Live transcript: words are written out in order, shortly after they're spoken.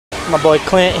My boy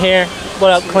Clint here.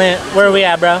 What up, Clint? Where are we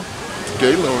at, bro?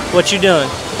 Gaylord. What you doing?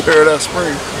 Paradise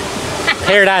Springs.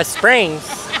 Paradise Springs?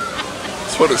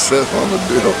 That's what it says on the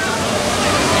deal.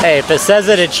 Hey, if it says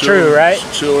it, it's true, right?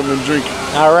 Chilling and drinking.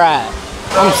 All right.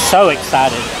 I'm so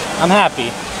excited. I'm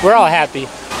happy. We're all happy.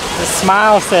 The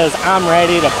smile says, I'm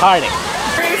ready to party.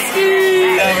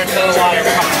 Over to the water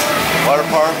park. Water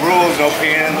park rules, no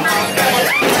peeing.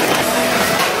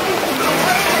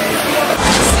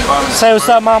 Say what's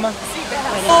up, mama.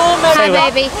 Hi,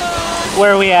 baby.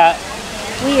 Where are we at?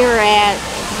 We are at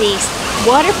the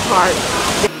water park.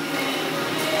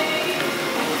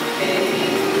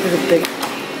 There's a big...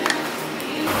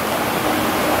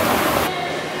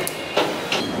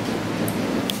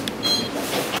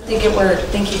 I think it worked.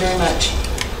 Thank you very much.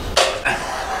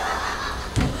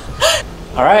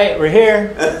 All right, we're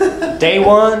here. Day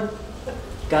one.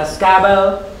 Got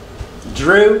Skybo,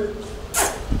 Drew,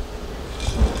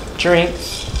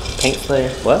 drinks, Paint Slayer.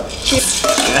 What?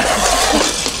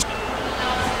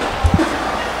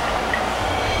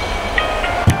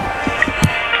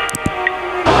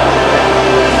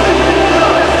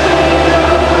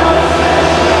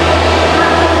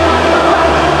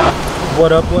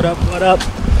 What up, what up, what up?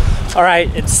 All right,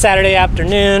 it's Saturday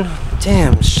afternoon.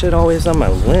 Damn, shit always on my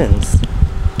lens.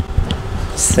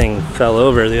 This thing fell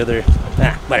over the other,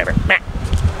 whatever.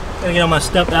 Gotta get all my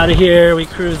stuff out of here. We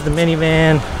cruised the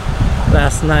minivan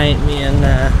last night, me and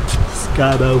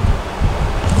Skybo.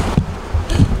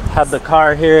 Had the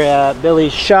car here at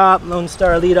Billy's shop, Lone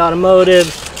Star Elite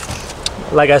Automotive.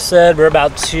 Like I said, we're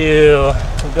about to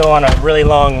go on a really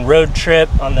long road trip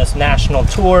on this national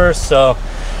tour, so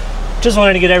just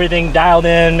wanted to get everything dialed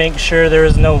in, make sure there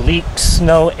was no leaks,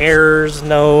 no errors,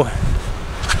 no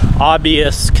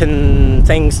obvious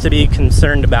things to be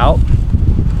concerned about.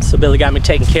 So Billy got me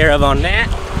taken care of on that.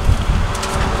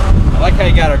 I like how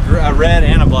you got a red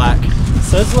and a black.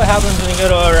 So this is what happens when you go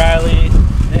to O'Reilly.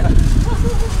 Yeah.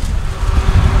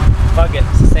 Fuck it,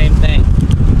 it's the same thing.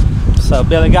 So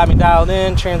Billy got me dialed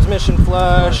in, transmission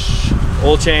flush.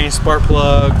 Oil change, spark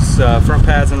plugs, front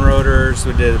pads and rotors.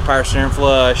 We did a power steering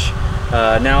flush.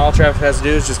 Now all traffic has to do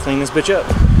is just clean this bitch up.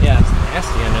 Yeah, it's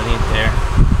nasty underneath there.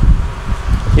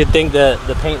 You'd think that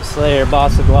the Paint Slayer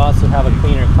Boss of Gloss would have a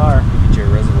cleaner car. You get your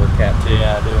reservoir cap too.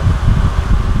 Yeah, I do.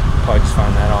 Probably just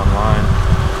find that online.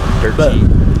 Dirt But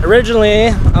cheap. originally,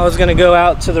 I was gonna go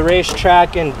out to the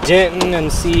racetrack in Denton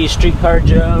and see Streetcar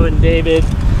Joe and David,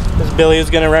 because Billy was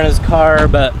gonna run his car,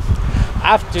 but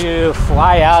I have to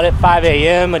fly out at 5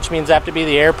 a.m., which means I have to be at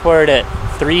the airport at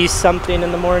 3 something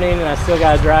in the morning, and I still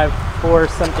gotta drive 4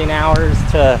 something hours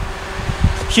to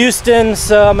Houston,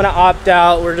 so I'm gonna opt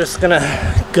out. We're just gonna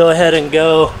go ahead and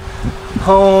go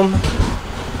home.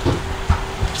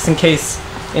 Just in case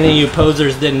any of you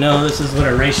posers didn't know, this is what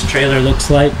a race trailer looks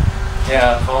like.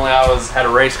 Yeah, if only I had a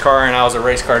race car and I was a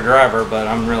race car driver, but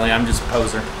I'm just a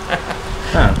poser.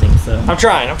 I don't think so. I'm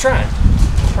trying.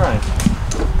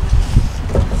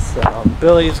 So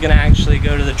Billy's gonna actually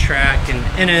go to the track in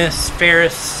Ennis,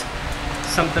 Ferris,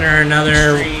 something or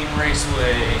another. Extreme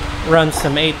Raceway. Run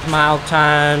some 8th mile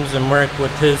times and work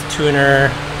with his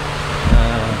tuner.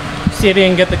 See if he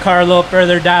can get the car a little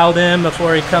further dialed in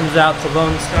before he comes out to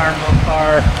Lone Star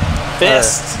Mopar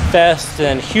Fest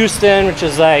in Houston, which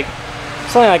is like,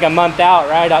 it's only like a month out,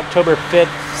 right? October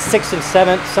 5th, 6th and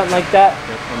 7th, something like that.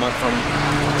 Yep, a month from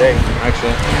today,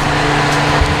 actually.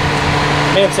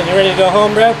 Manson, you ready to go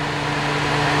home, bro?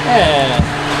 Yeah.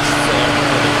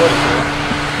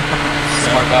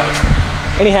 Smart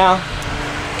guy. Anyhow,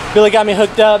 Billy got me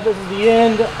hooked up. This is the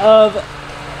end of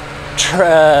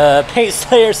Paint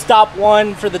Slayer Stop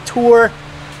 1 for the tour.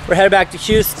 We're headed back to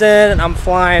Houston. I'm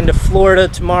flying to Florida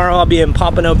tomorrow. I'll be in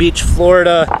Pompano Beach,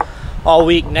 Florida all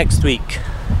week next week.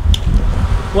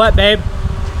 What, babe?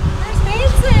 Where's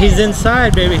Manson? He's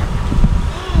inside, baby.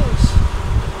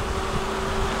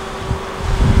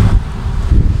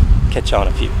 Catch you on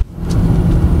a few.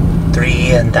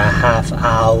 3.5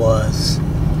 hours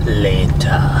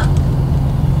later.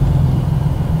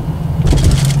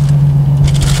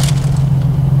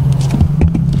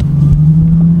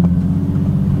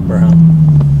 Bro.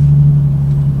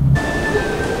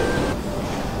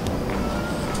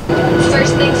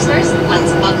 First things first,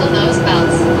 let's buckle those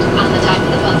belts on the top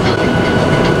of the buckle.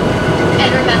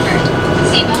 And remember,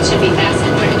 seatbelts should be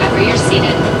fastened wherever you're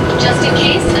seated, just in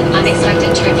case of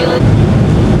unexpected turbulence.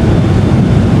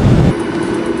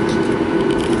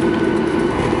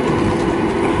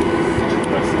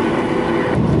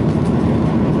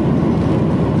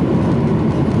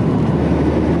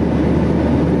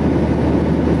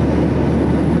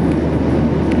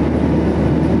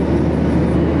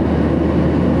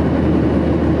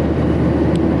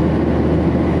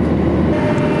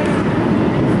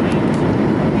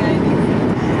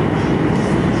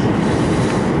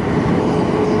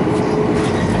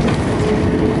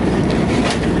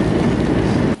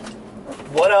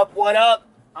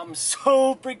 I'm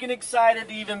so freaking excited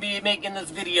to even be making this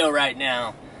video right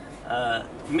now.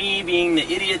 Me being the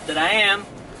idiot that I am,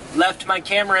 left my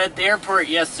camera at the airport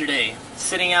yesterday,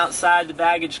 sitting outside the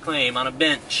baggage claim on a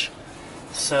bench.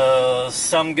 So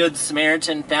some good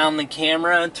Samaritan found the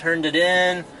camera, turned it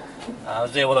in. I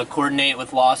was able to coordinate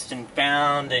with Lost and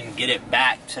Found and get it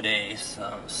back today.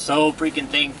 So freaking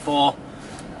thankful.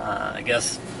 I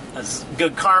guess that's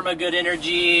good karma, good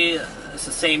energy. It's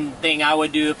the same thing I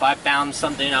would do if I found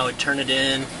something, I would turn it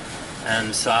in.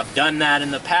 And so I've done that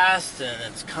in the past, and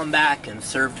it's come back and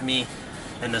served me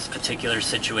in this particular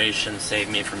situation, saved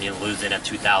me from losing a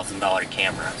 $2,000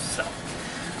 camera. So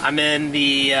I'm in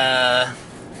the, I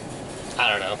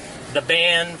don't know, the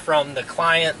van from the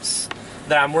clients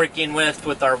that I'm working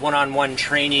with our one-on-one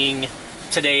training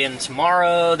today and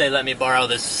tomorrow. They let me borrow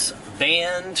this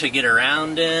van to get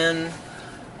around in.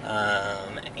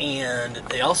 And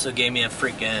they also gave me a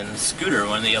freaking scooter,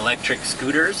 one of the electric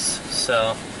scooters.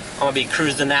 So I'm gonna be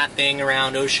cruising that thing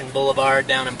around Ocean Boulevard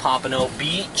down in Pompano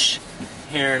Beach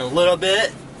here in a little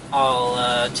bit.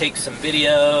 I'll take some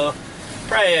video,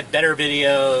 probably a better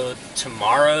video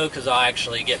tomorrow, because I'll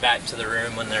actually get back to the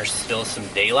room when there's still some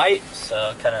daylight.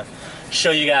 So kind of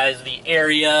show you guys the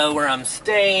area where I'm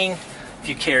staying, if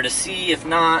you care to see. If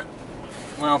not,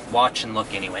 well, watch and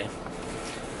look anyway.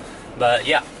 But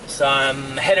yeah, so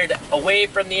I'm headed away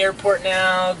from the airport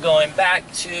now, going back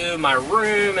to my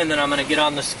room, and then I'm gonna get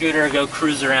on the scooter, go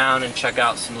cruise around and check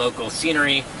out some local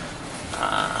scenery.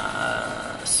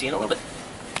 See you in a little bit.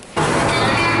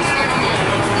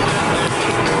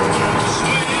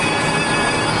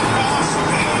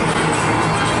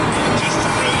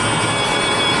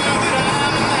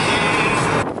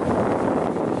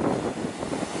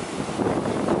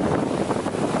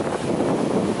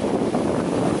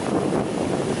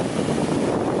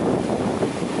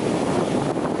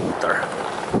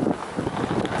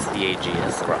 That's the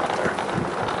AGS Rother.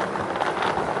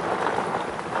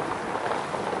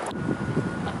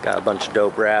 Got a bunch of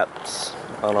dope wraps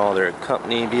on all their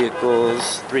company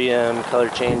vehicles. 3M color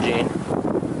changing.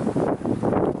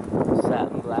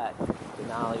 Satin black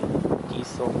Denali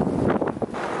diesel.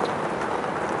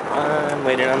 I'm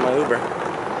waiting on my Uber,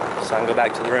 so I can go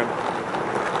back to the room.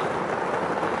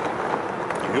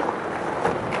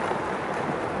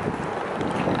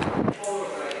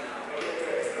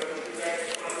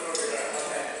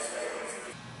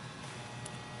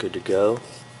 Good to go.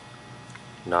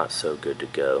 Not so good to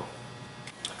go.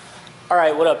 All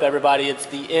right, what up everybody? It's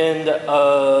the end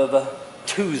of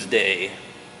Tuesday.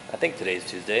 I think today's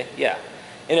Tuesday, yeah.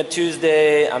 End of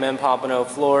Tuesday, I'm in Pompano,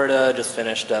 Florida. Just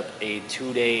finished up a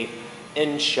 2-day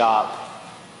in-shop,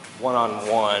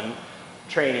 one-on-one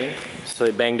training. So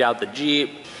we banged out the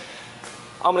Jeep.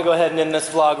 I'm gonna go ahead and end this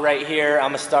vlog right here.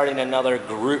 I'm starting another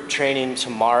group training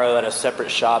tomorrow at a separate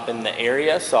shop in the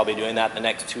area, so I'll be doing that the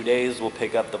next 2 days. We'll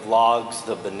pick up the vlogs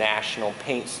of the National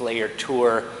Paint Slayer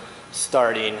Tour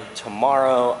starting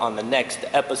tomorrow on the next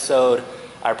episode.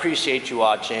 I appreciate you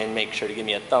watching. Make sure to give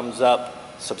me a thumbs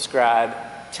up, subscribe,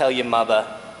 tell your mother.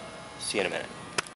 See you in a minute.